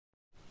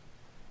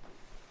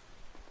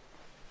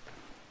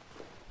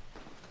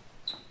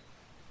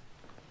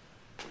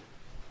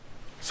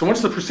So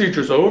once the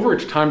procedure is over,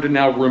 it's time to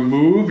now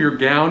remove your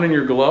gown and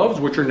your gloves,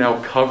 which are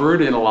now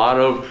covered in a lot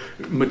of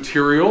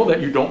material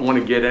that you don't want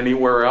to get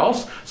anywhere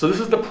else. So this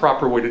is the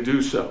proper way to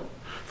do so.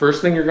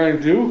 First thing you're going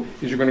to do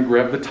is you're going to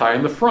grab the tie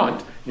in the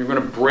front. You're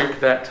going to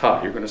break that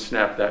tie. You're going to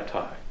snap that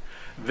tie.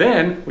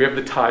 Then we have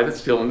the tie that's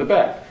still in the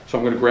back. So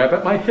I'm going to grab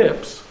at my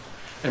hips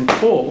and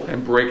pull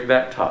and break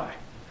that tie.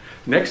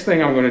 Next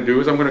thing I'm going to do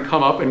is I'm going to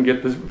come up and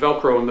get this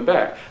Velcro in the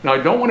back. Now I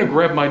don't want to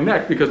grab my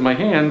neck because my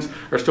hands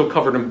are still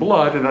covered in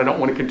blood and I don't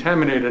want to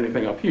contaminate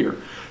anything up here.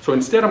 So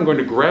instead I'm going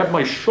to grab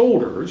my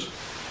shoulders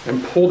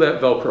and pull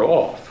that Velcro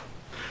off.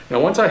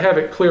 Now once I have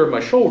it clear of my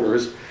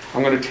shoulders,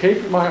 I'm going to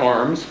take my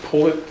arms,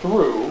 pull it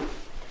through,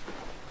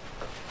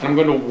 and I'm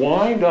going to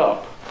wind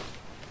up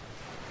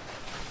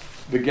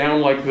the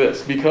gown like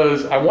this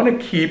because I want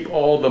to keep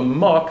all the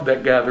muck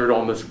that gathered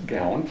on this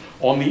gown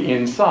on the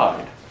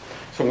inside.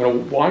 So I'm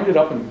going to wind it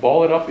up and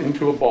ball it up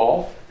into a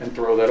ball and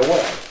throw that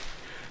away.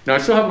 Now I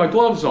still have my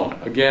gloves on,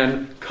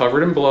 again,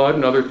 covered in blood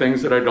and other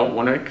things that I don't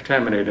want to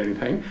contaminate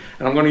anything.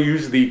 And I'm going to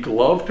use the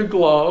glove to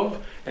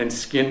glove and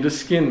skin to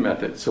skin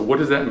method. So what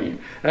does that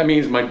mean? That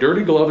means my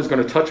dirty glove is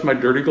going to touch my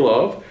dirty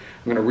glove.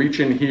 I'm going to reach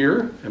in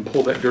here and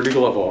pull that dirty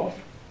glove off.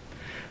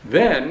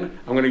 Then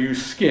I'm going to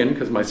use skin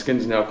because my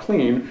skin's now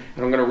clean,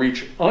 and I'm going to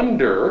reach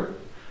under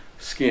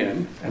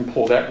skin and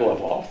pull that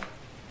glove off,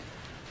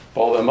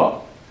 ball them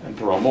up, and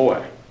throw them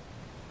away.